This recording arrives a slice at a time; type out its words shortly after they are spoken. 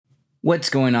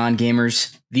What's going on,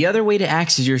 gamers? The other way to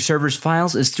access your server's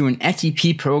files is through an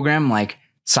FTP program like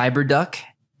Coreduck,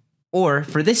 or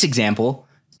for this example,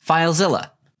 FileZilla.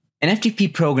 An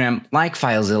FTP program like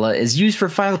FileZilla is used for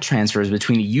file transfers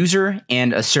between a user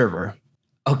and a server.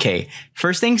 Okay,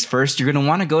 first things first, you're going to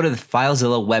want to go to the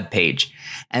FileZilla webpage,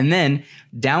 and then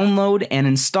download and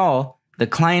install the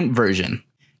client version.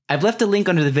 I've left a link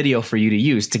under the video for you to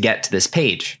use to get to this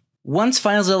page. Once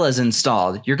FileZilla is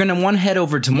installed, you're going to want to head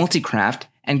over to multicraft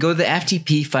and go to the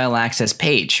FTP file access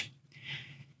page.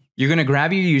 You're going to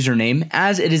grab your username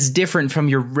as it is different from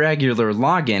your regular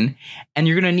login, and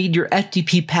you're going to need your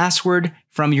FTP password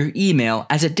from your email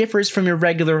as it differs from your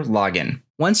regular login.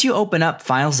 Once you open up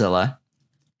FileZilla,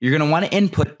 you're going to want to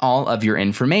input all of your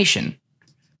information.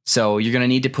 So you're going to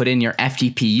need to put in your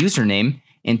FTP username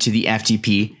into the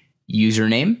FTP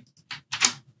username.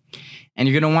 And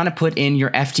you're going to want to put in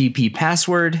your FTP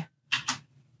password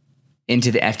into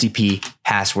the FTP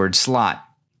password slot.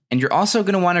 And you're also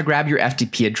going to want to grab your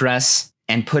FTP address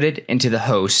and put it into the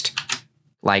host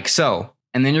like so.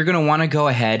 And then you're going to want to go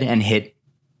ahead and hit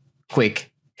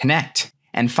Quick Connect.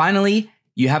 And finally,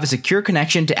 you have a secure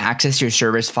connection to access your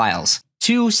server's files.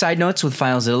 Two side notes with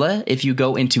FileZilla: if you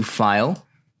go into File,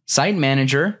 Site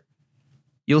Manager,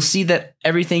 you'll see that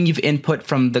everything you've input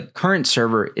from the current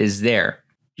server is there.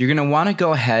 You're going to want to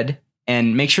go ahead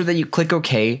and make sure that you click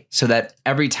OK so that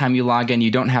every time you log in,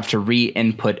 you don't have to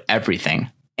re-input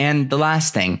everything. And the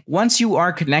last thing, once you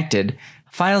are connected,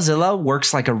 FileZilla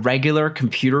works like a regular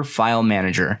computer file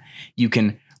manager. You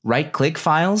can right-click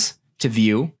files to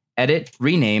view, edit,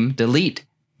 rename, delete,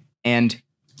 and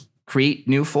create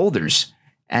new folders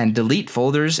and delete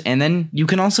folders. And then you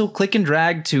can also click and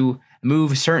drag to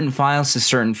move certain files to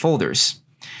certain folders.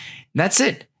 That's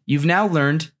it. You've now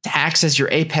learned to access your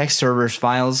Apex server's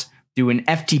files through an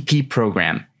FTP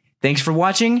program. Thanks for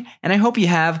watching, and I hope you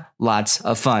have lots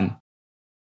of fun.